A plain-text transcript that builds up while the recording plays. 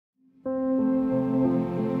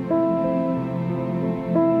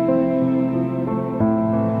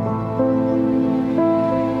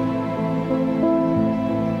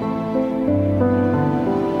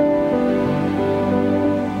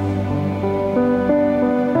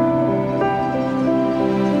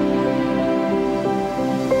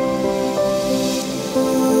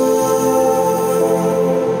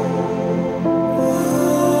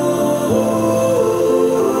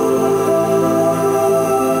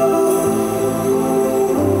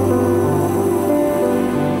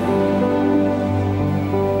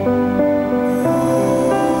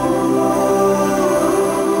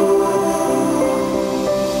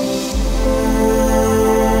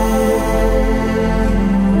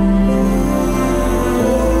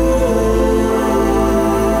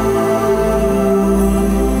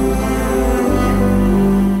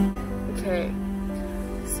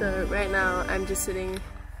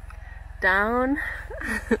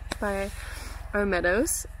by our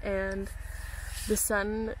meadows, and the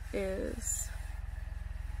sun is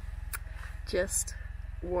just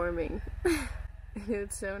warming.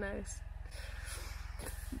 It's so nice.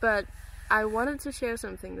 But I wanted to share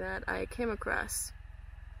something that I came across,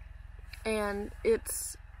 and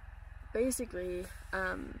it's basically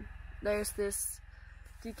there's this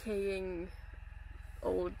decaying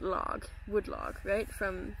old wood log, right,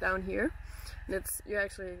 from down here, and you're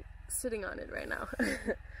actually sitting on it right now,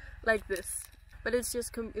 like this. But it's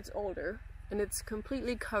just it's older, and it's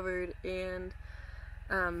completely covered in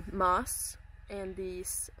moss and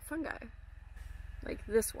these fungi, like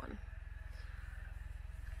this one.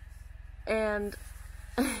 And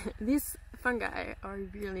these fungi are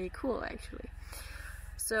really cool, actually.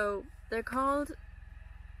 So they're called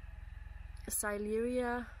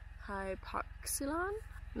Sileria hypoxylon?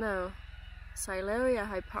 No, Sileria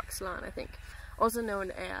hypoxylon, I think. Also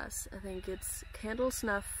known as, I think it's candle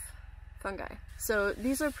snuff fungi. So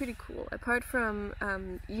these are pretty cool. Apart from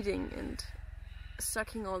eating and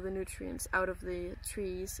sucking all the nutrients out of the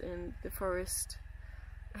trees and the forest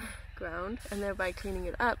ground, and thereby cleaning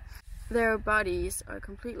it up, their bodies are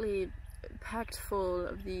completely packed full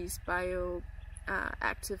of these bioactive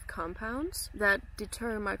compounds that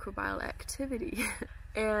deter microbial activity.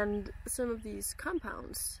 And some of these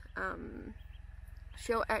compounds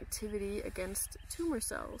show activity against tumor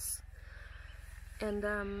cells.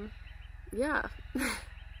 And yeah,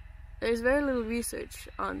 there's very little research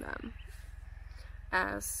on them,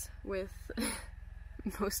 as with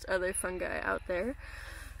most other fungi out there.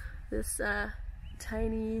 This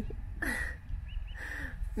tiny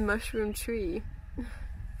mushroom tree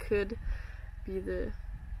could be the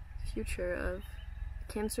future of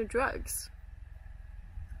cancer drugs,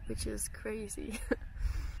 which is crazy.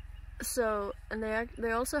 So, and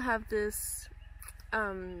they also have this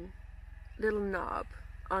little knob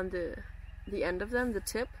on the end of them, the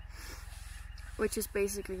tip, which is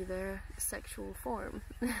basically their sexual form,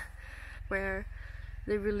 where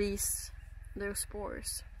they release their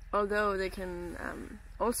spores. Although they can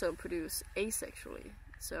also produce asexually,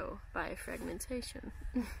 so by fragmentation.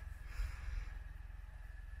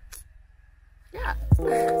 Yeah.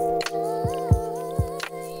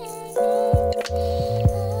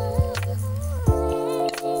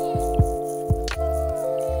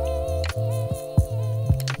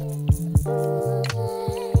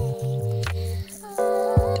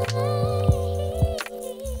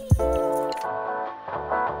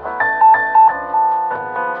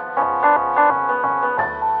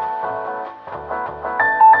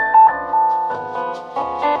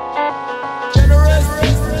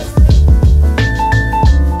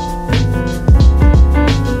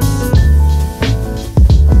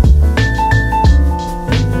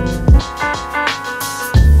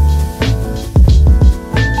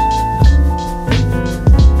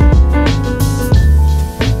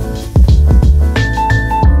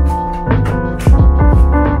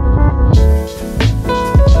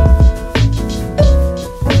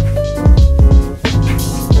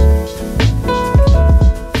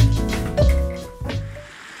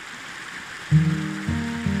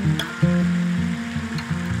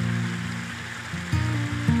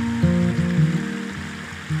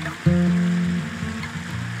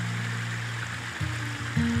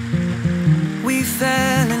 We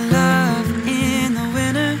fell in love in the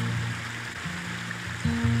winter,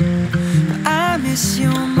 but I miss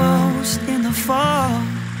you most in the fall.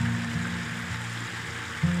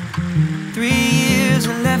 3 years,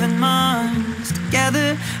 11 months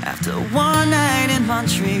together after one night in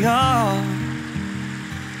Montreal.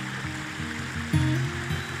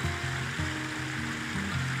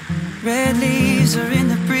 Red leaves are in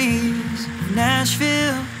the breeze of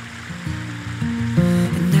Nashville,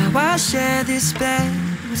 and now I share this bed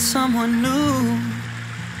with someone new.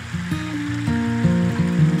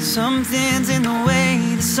 Something's in the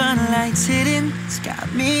way the sunlight's hitting, it's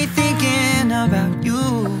got me thinking about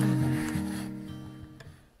you.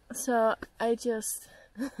 So I just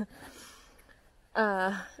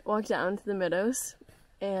walked down to the meadows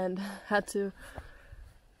and had to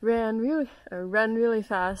run really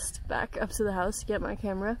fast back up to the house to get my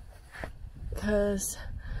camera, because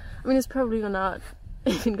I mean it's probably not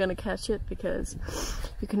even gonna catch it because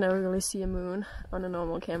you can never really see a moon on a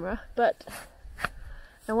normal camera, but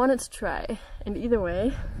I wanted to try. And either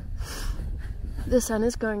way, the sun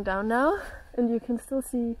is going down now and you can still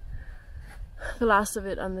see the last of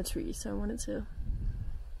it on the tree, so I wanted to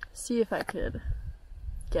see if I could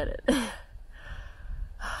get it.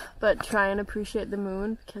 But try and appreciate the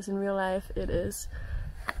moon, because in real life it is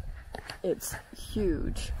It's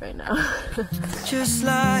huge right now. Just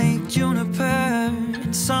like juniper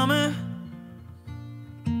in summer.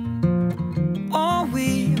 Oh,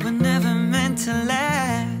 we were never meant to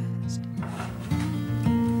last.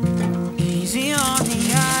 Easy on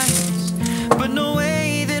the eyes, but no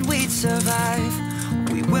way that we'd survive.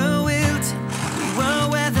 We were wilted, we were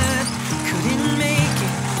weathered, couldn't make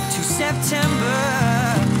it to September.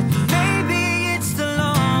 Maybe it's the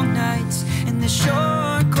long nights and the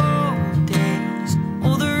short cold days,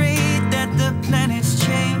 or the rate that the planets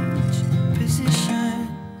change position.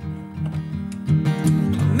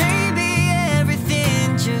 Maybe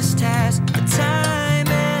everything just has a time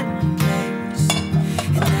and place,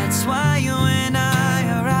 and that's why you and I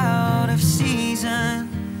are out of season.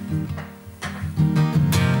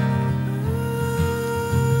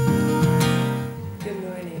 Good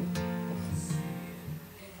morning.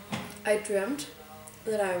 I dreamt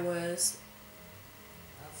that I was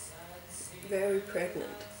very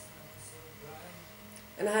pregnant,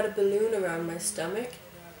 and I had a balloon around my stomach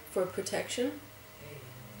for protection.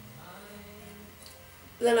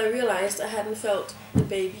 Then I realized I hadn't felt the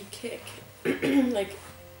baby kick, like,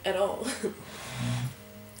 at all.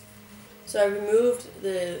 So I removed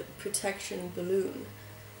the protection balloon,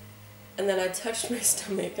 and then I touched my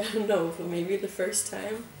stomach, I don't know, for maybe the first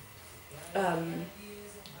time, and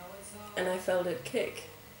I felt it kick.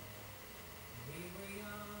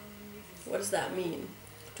 What does that mean?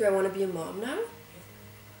 Do I want to be a mom now?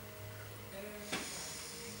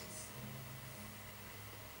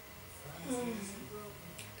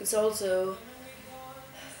 It's also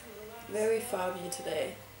very foggy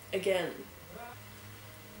today, again.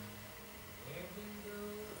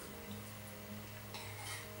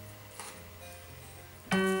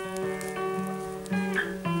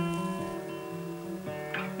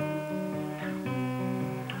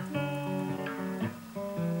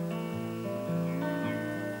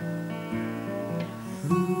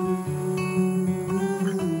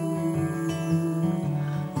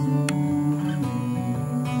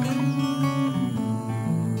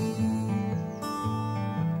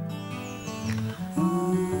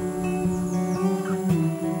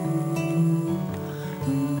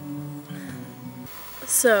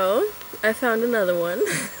 So, I found another one.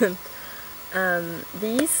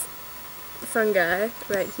 These fungi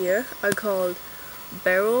right here are called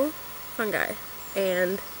barrel fungi,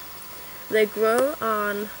 and they grow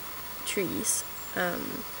on trees,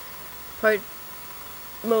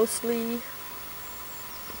 mostly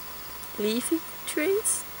leafy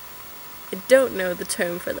trees. I don't know the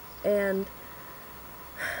term for them, and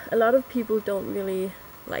a lot of people don't really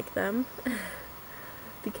like them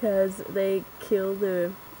because they kill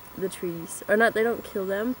the trees, or not, they don't kill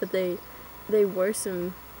them, but they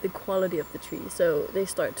worsen the quality of the tree, so they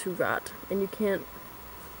start to rot, and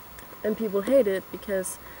people hate it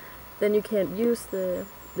because then you can't use the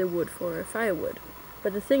wood for firewood.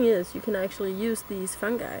 But the thing is, you can actually use these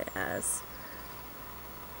fungi as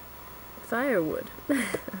firewood.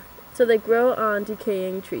 So they grow on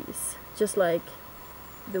decaying trees, just like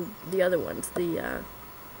the other ones, the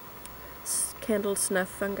candle snuff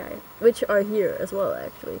fungi, which are here as well,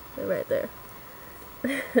 actually. They're right there.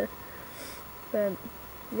 But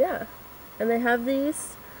yeah, and they have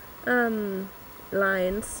these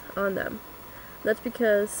lines on them. That's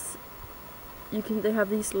because they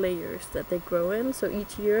have these layers that they grow in, so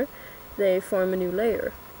each year they form a new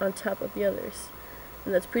layer on top of the others,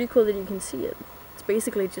 and that's pretty cool that you can see it. It's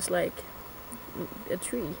basically just like a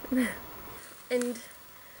tree. And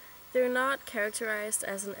they're not characterized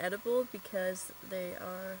as an edible because they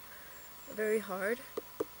are very hard.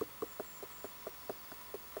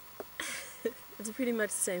 It's pretty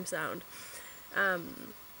much the same sound. I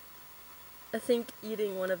think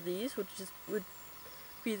eating one of these would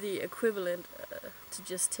be the equivalent to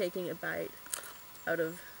just taking a bite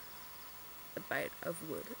of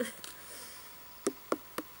wood.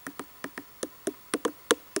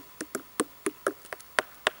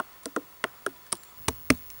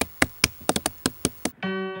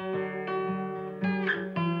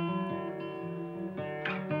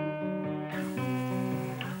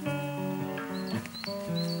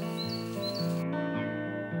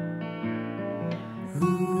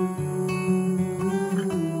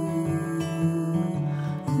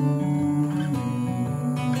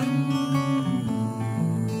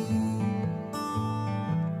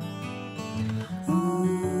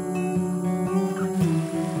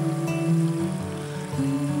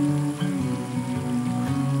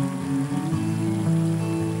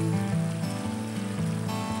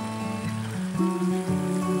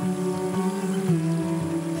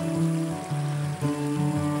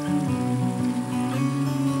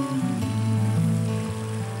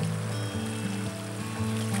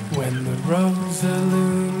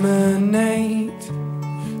 illuminate?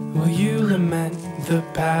 Will you lament the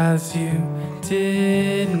paths you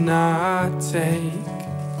did not take?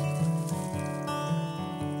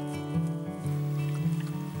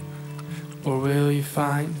 Or will you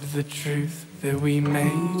find the truth that we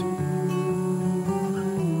made?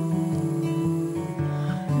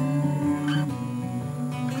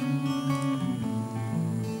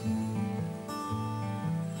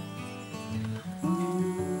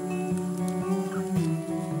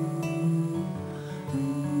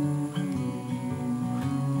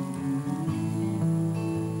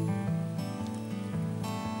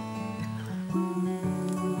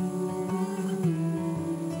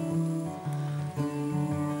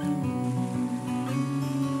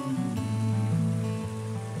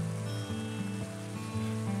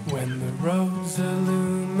 When the roads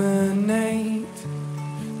illuminate,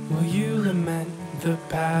 will you lament the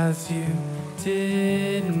paths you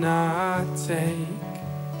did not take?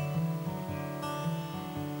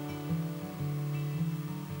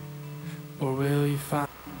 Or will you find...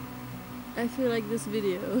 I feel like this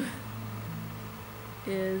video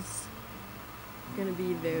is gonna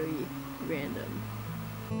be very random.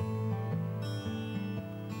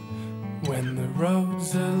 When the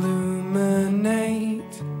roads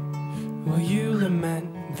illuminate, will you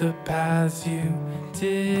lament the paths you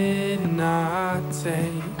did not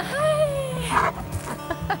take?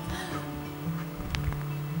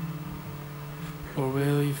 Or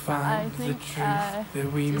will you find the truth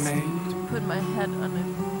that we made? Put my head on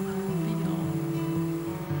it.